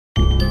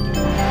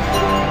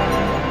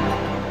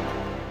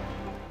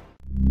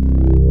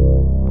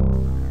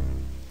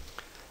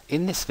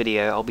In this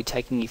video, I'll be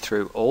taking you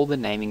through all the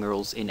naming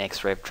rules in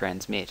Xrev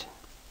Transmit.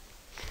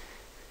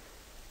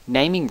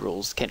 Naming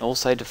rules can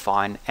also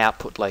define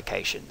output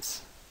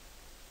locations.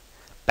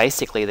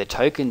 Basically, the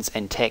tokens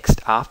and text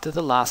after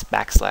the last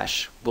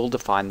backslash will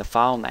define the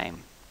file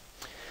name.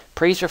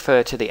 Please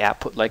refer to the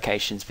output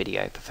locations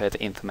video for further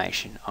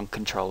information on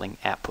controlling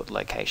output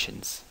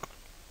locations.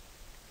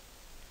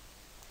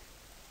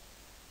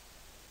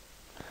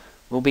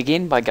 We'll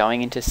begin by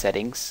going into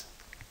settings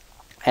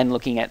and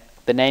looking at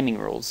the naming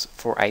rules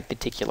for a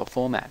particular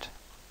format.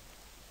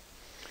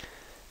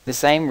 The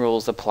same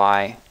rules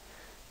apply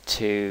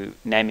to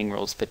naming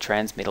rules for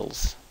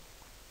transmittals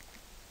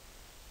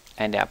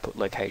and output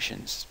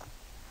locations.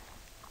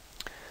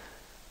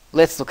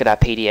 Let's look at our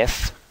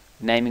PDF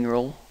naming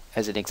rule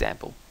as an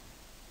example.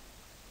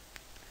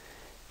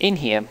 In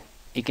here,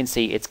 you can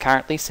see it's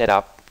currently set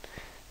up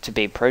to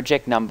be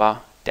project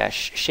number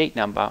dash sheet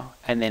number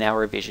and then our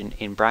revision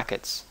in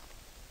brackets.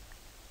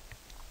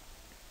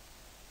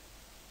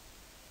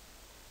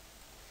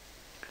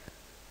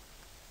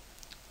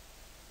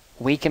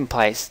 We can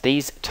place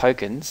these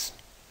tokens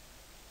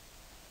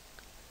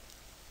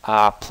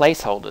are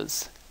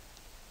placeholders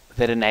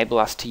that enable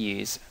us to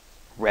use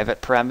Revit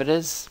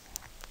parameters,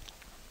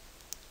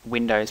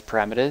 Windows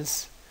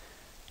parameters,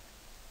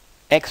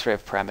 Xrev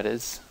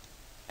parameters,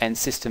 and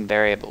system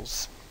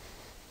variables.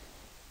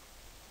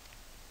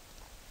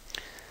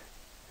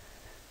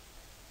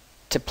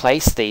 To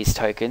place these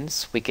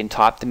tokens, we can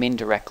type them in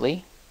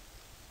directly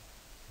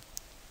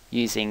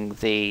using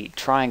the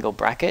triangle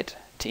bracket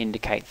to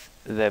indicate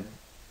the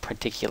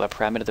particular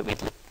parameter that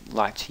we'd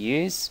like to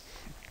use.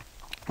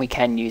 We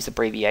can use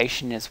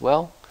abbreviation as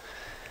well,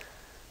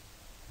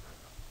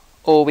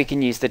 or we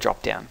can use the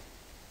drop down.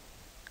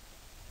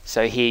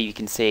 So here you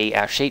can see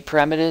our sheet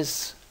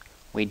parameters.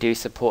 We do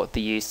support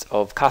the use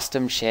of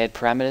custom shared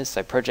parameters,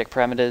 so project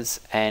parameters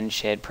and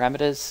shared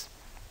parameters.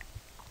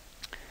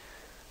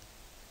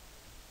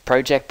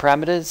 Project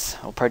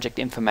parameters or project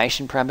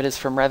information parameters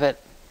from Revit,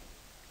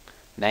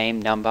 name,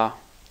 number,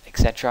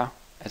 etc.,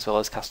 as well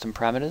as custom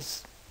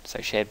parameters, so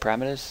shared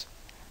parameters.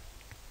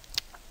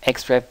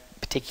 Xrev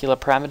particular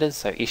parameters,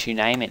 so issue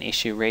name and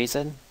issue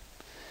reason.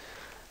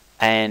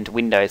 And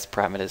Windows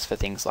parameters for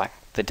things like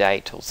the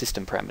date, or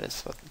system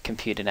parameters for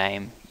computer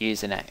name,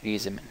 user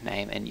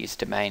name, and use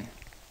domain.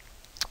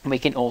 We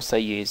can also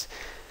use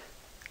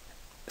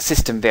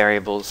system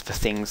variables for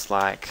things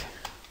like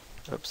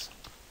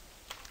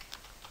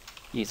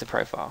user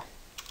profile.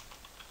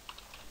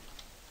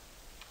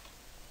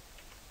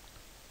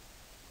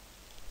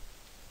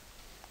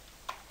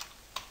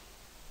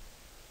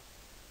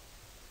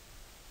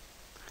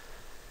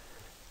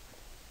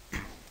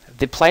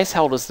 The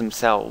placeholders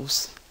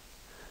themselves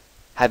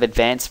have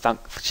advanced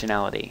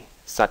functionality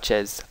such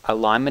as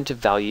alignment of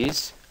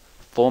values,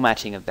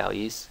 formatting of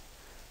values,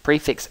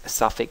 prefix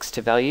suffix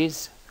to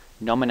values,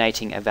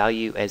 nominating a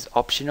value as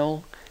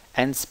optional,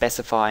 and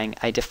specifying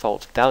a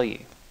default value.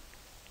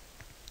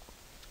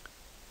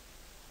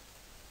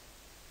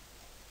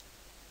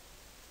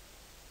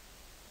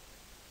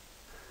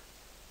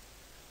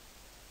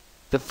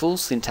 The full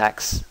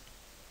syntax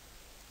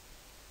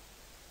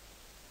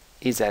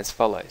is as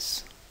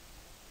follows.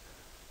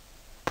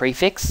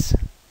 Prefix,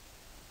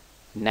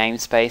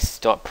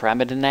 namespace dot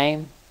parameter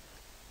name,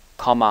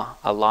 comma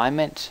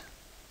alignment,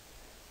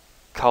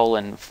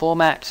 colon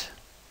format,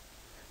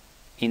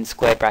 in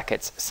square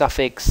brackets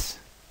suffix,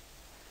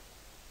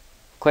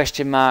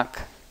 question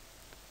mark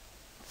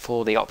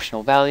for the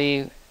optional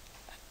value,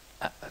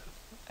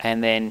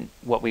 and then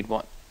what we'd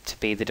want to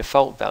be the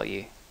default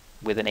value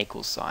with an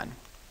equals sign,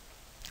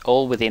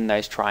 all within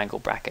those triangle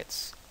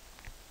brackets.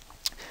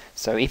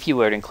 So if you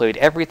were to include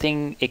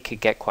everything, it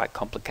could get quite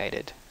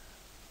complicated.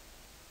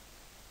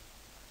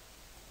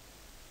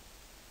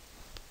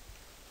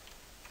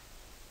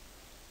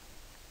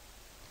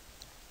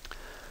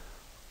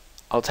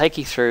 I'll take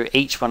you through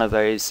each one of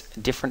those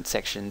different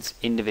sections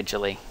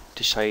individually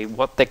to show you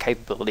what their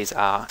capabilities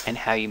are and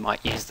how you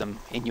might use them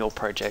in your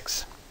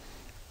projects.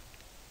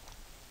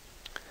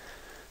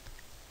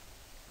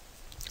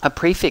 A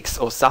prefix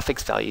or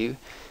suffix value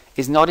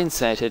is not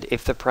inserted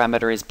if the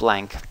parameter is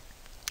blank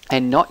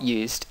and not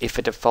used if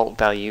a default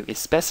value is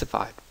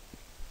specified.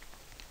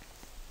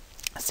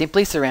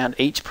 Simply surround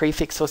each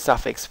prefix or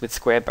suffix with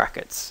square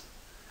brackets.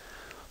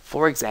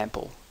 For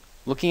example,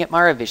 looking at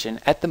my revision,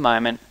 at the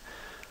moment,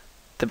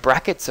 the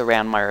brackets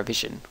around my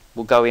revision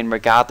will go in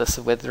regardless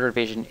of whether the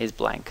revision is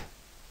blank.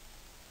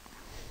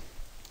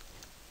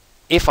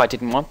 If I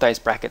didn't want those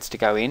brackets to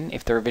go in,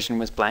 if the revision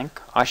was blank,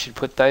 I should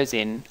put those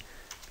in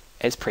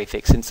as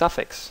prefix and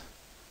suffix.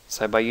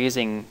 So by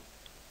using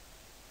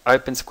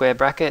open square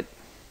bracket,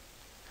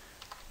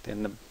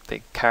 then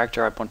the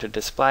character I want to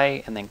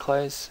display, and then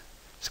close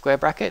square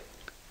bracket,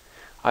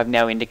 I've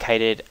now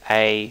indicated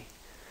a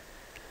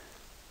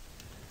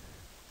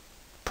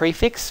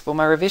prefix for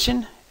my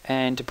revision,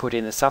 and to put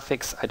in the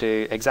suffix I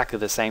do exactly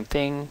the same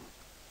thing,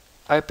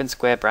 open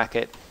square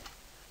bracket,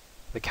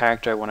 the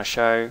character I want to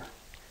show,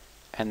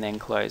 and then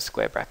close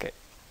square bracket.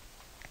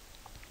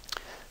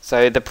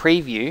 So the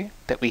preview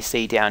that we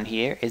see down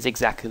here is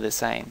exactly the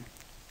same.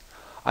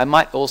 I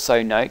might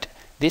also note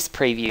this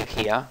preview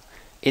here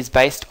is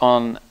based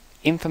on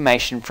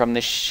information from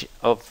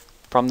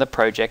the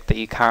project that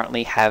you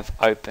currently have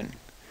open.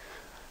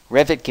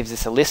 Revit gives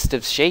us a list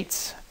of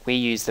sheets. We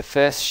use the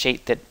first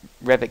sheet that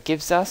Revit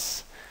gives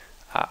us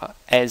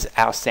as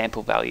our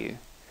sample value.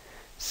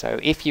 So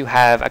if you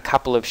have a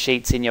couple of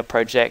sheets in your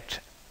project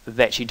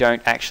that you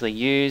don't actually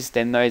use,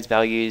 then those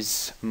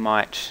values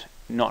might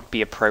not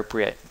be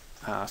appropriate.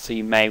 So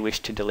you may wish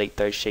to delete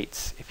those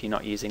sheets if you're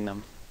not using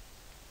them.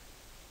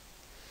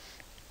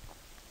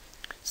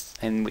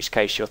 In which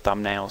case your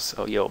thumbnails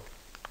or your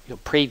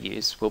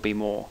previews will be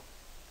more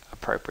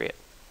appropriate.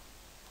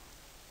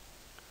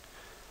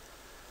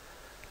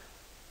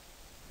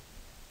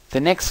 The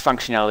next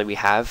functionality we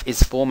have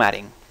is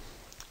formatting.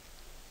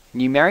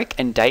 Numeric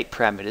and date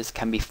parameters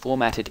can be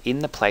formatted in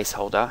the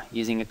placeholder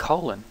using a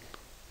colon.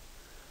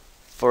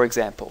 For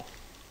example,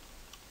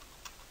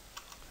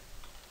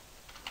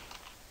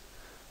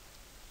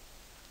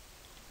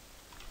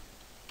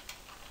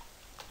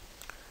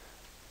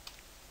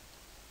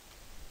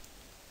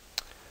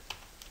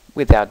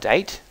 with our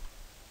date,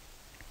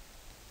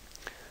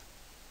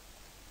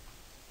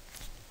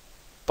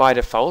 by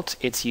default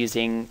it's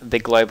using the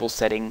global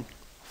setting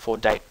for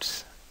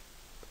dates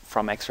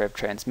from Xrev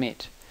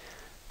Transmit.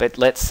 But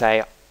let's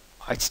say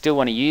I still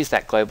want to use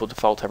that global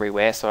default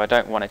everywhere, so I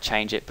don't want to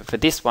change it, but for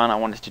this one I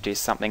wanted to do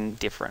something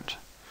different.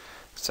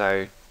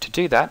 So to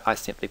do that I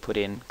simply put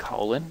in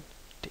colon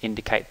to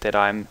indicate that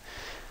I'm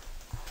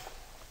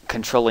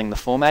controlling the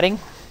formatting.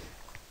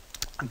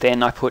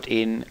 Then I put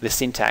in the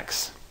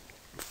syntax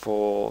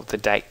for the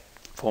date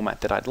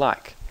format that I'd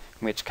like,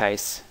 in which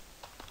case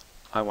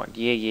I want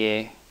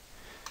year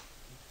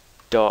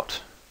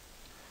dot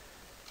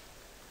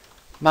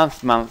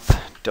month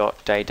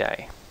dot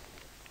day.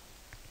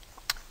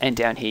 And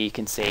down here you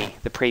can see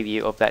the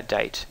preview of that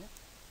date.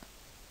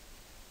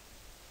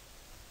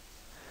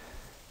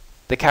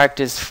 The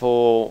characters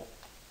for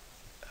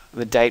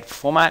the date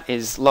format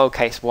is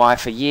lowercase y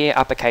for year,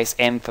 uppercase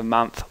M for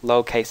month,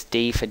 lowercase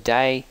d for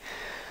day,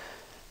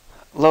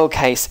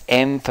 lowercase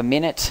m for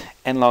minute,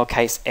 and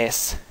lowercase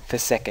s for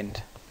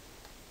second.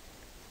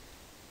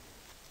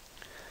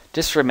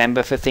 Just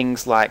remember, for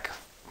things like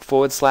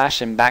forward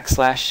slash and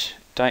backslash,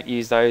 don't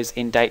use those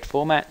in date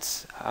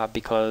formats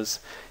because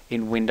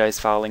in Windows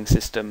filing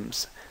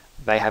systems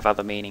they have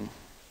other meaning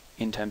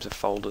in terms of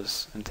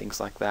folders and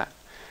things like that.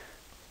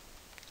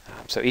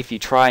 So if you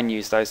try and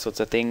use those sorts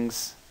of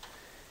things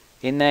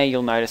in there,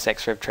 you'll notice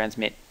Xrev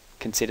Transmit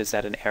considers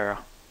that an error.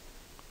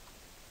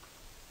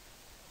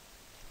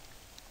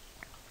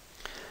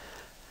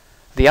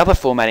 The other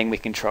formatting we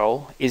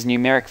control is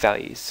numeric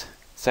values.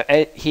 So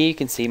here you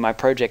can see my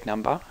project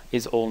number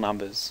is all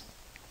numbers.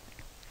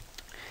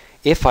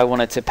 If I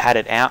wanted to pad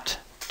it out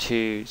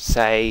to,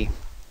 say,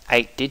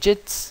 8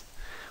 digits,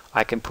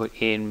 I can put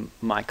in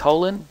my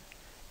colon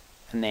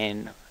and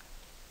then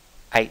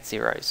 8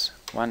 zeros.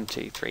 1,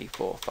 2, 3,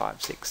 4,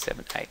 5, 6,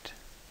 7, 8.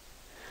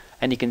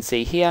 And you can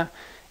see here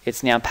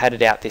it's now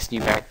padded out this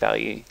numeric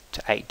value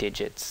to 8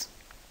 digits.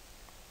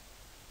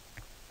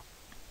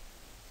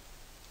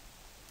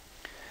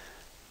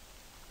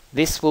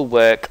 This will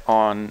work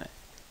on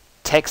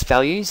text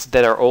values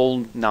that are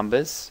all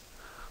numbers,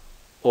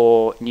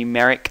 or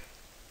numeric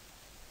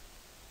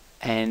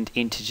and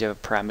integer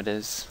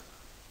parameters.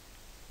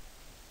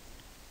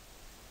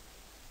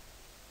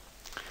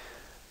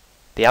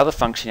 The other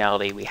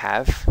functionality we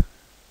have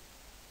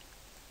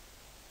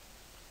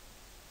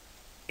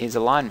is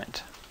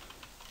alignment.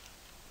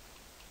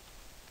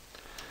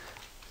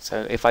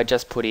 So if I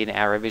just put in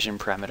our revision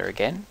parameter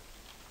again,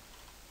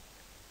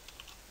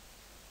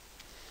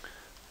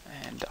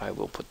 and I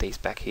will put these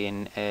back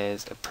in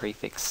as a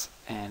prefix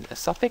and a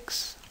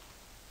suffix.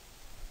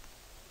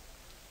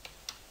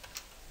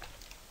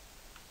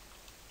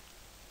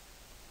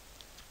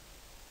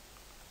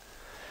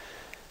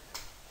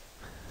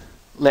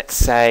 Let's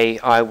say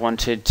I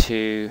wanted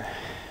to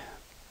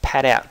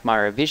pad out my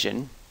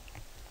revision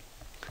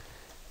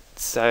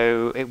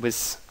so it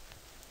was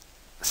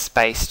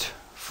spaced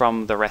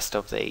from the rest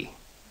of the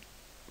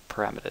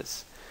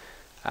parameters.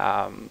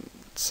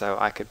 So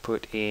I could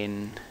put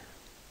in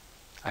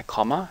a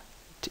comma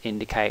to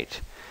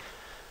indicate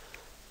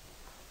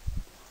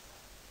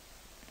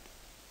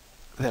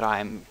that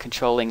I'm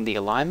controlling the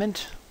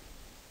alignment,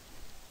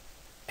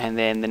 and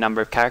then the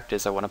number of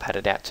characters I want to pad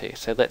it out to.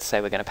 So let's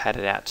say we're going to pad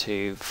it out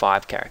to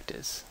 5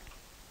 characters.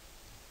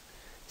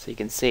 So you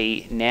can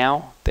see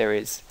now there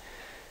is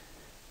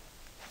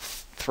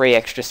 3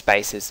 extra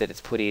spaces that it's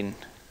put in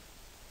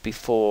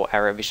before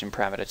our revision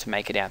parameter to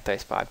make it out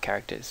those 5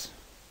 characters.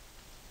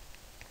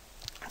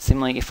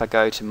 Similarly, if I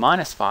go to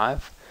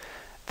 -5,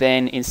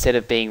 then instead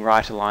of being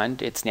right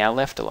aligned, it's now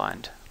left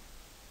aligned.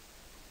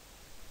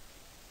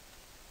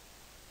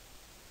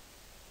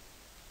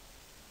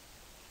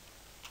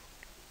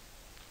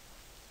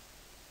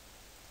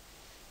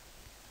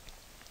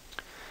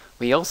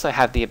 We also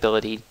have the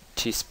ability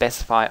to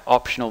specify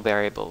optional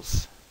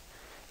variables.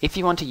 if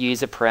you want to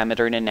use a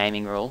parameter in a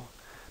naming rule,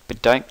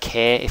 but don't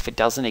care if it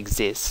doesn't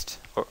exist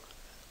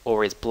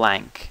or is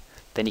blank,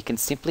 then you can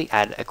simply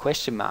add a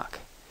question mark.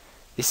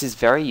 This is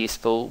very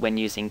useful when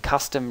using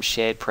custom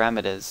shared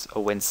parameters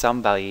or when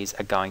some values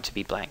are going to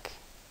be blank.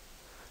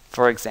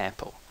 For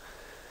example,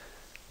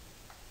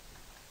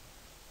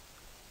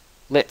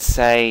 let's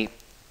say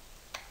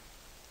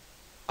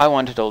I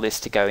wanted all this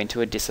to go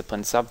into a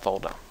discipline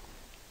subfolder.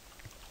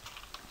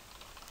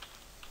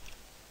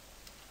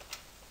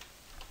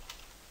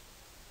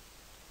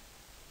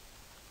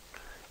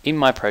 In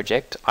my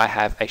project, I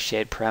have a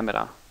shared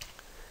parameter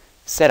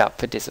set up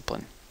for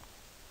discipline.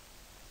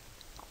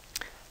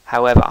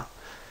 However,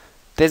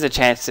 there's a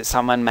chance that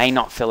someone may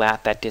not fill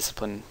out that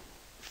discipline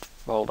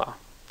folder,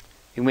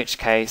 in which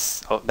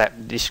case, or that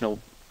additional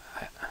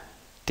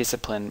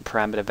discipline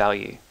parameter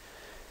value,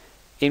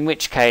 in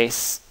which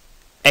case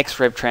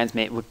Xrev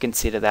Transmit would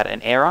consider that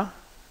an error,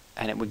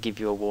 and it would give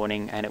you a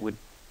warning, and it would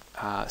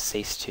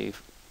cease to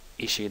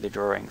issue the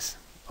drawings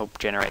or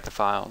generate the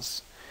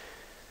files.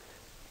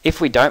 If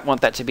we don't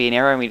want that to be an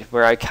error and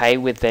we're okay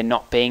with there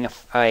not being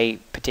a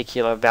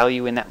particular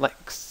value in that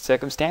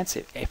circumstance,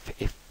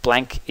 if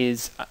blank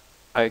is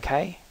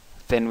okay,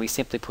 then we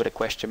simply put a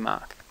question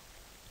mark.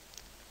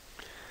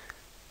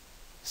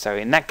 So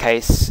in that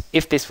case,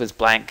 if this was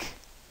blank,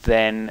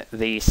 then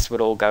these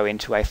would all go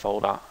into a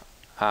folder.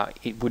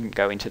 It wouldn't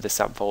go into the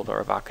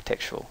subfolder of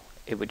architectural.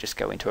 It would just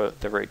go into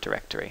the root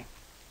directory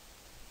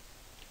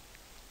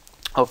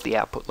of the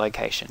output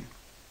location.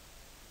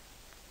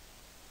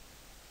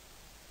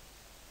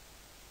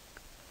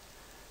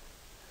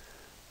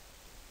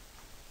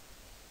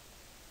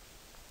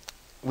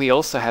 We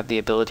also have the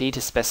ability to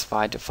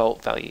specify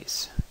default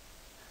values.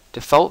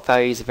 Default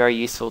values are very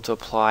useful to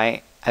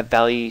apply a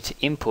value to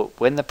input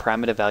when the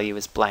parameter value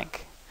is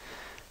blank.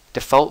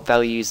 Default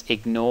values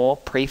ignore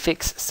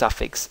prefix,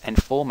 suffix,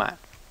 and format.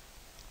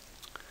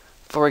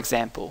 For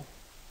example,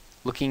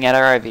 looking at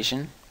our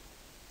revision,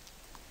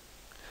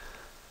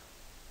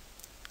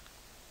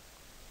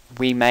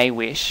 we may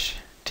wish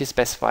to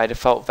specify a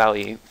default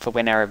value for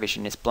when our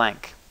revision is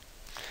blank.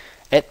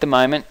 At the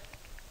moment,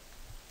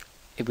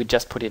 it would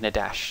just put in a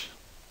dash.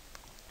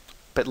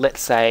 But let's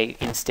say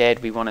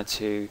instead we wanted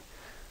to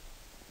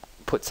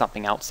put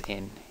something else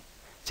in.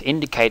 To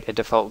indicate a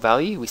default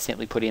value, we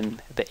simply put in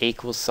the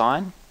equals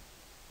sign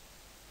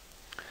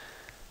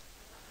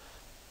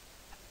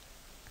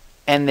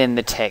and then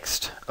the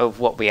text of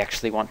what we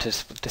actually want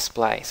to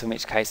display. So in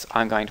which case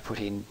I'm going to put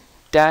in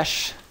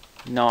dash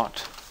not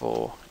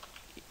for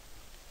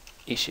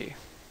issue.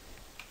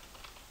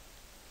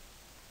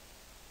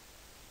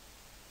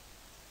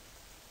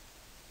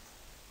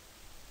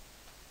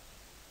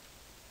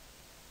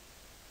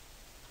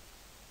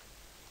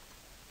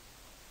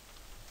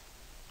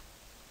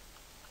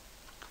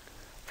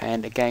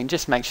 And again,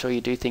 just make sure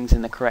you do things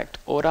in the correct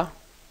order.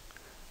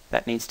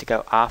 That needs to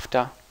go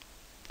after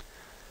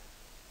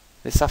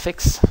the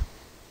suffix.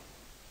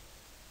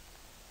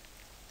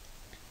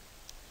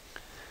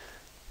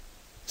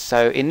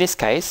 So in this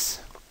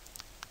case,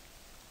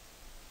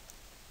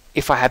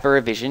 if I have a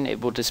revision,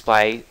 it will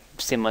display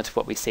similar to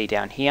what we see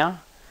down here.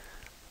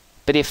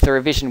 But if the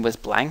revision was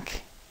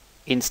blank,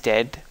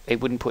 instead, it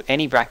wouldn't put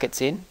any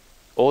brackets in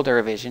or the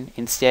revision.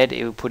 Instead,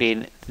 it would put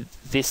in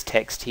this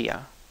text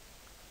here.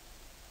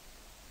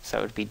 So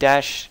it would be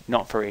dash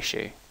not for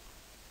issue.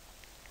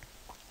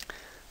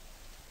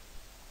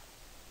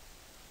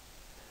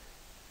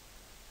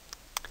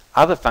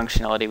 Other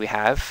functionality we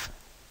have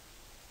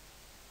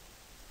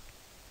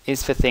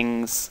is for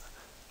things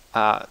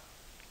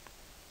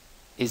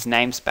is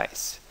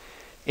namespace.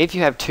 If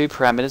you have two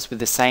parameters with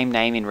the same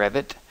name in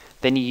Revit,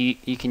 then you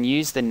can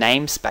use the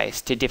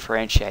namespace to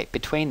differentiate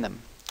between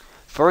them.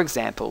 For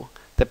example,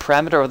 the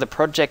parameter of the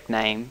project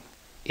name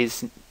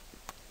is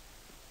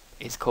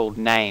called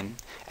name,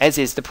 as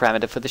is the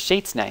parameter for the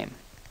sheet's name.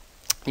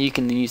 You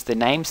can use the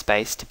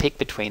namespace to pick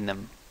between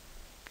them.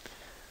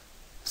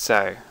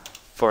 So,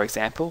 for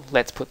example,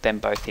 let's put them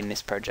both in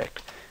this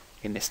project,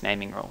 in this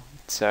naming rule.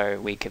 So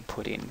we could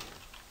put in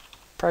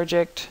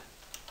project.name.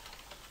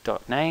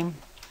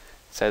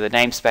 So the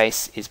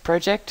namespace is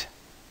project.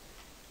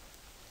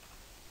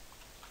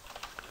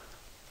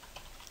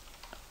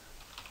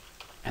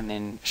 And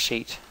then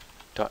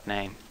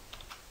sheet.name.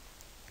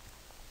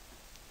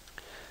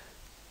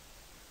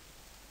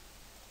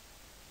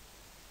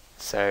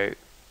 So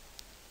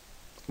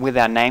with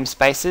our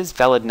namespaces,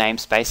 valid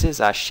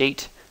namespaces are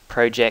sheet,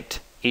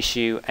 project,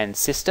 issue, and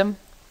system.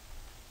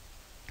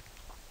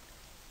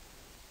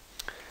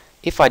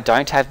 If I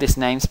don't have this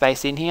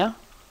namespace in here,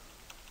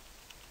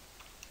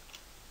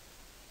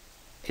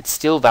 it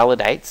still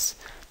validates,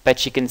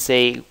 but you can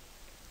see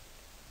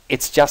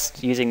it's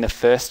just using the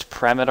first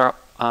parameter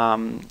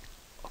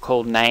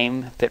called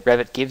name that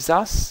Revit gives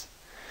us.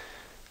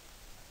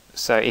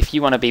 So if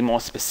you want to be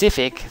more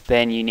specific,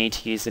 then you need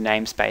to use the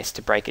namespace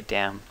to break it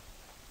down.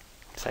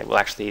 Say, well,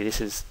 actually, this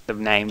is the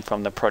name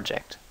from the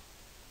project.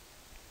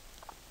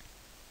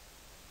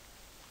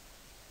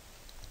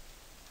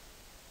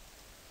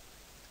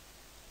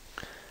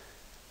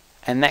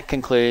 And that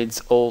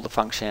concludes all the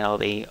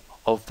functionality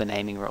of the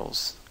naming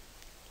rules.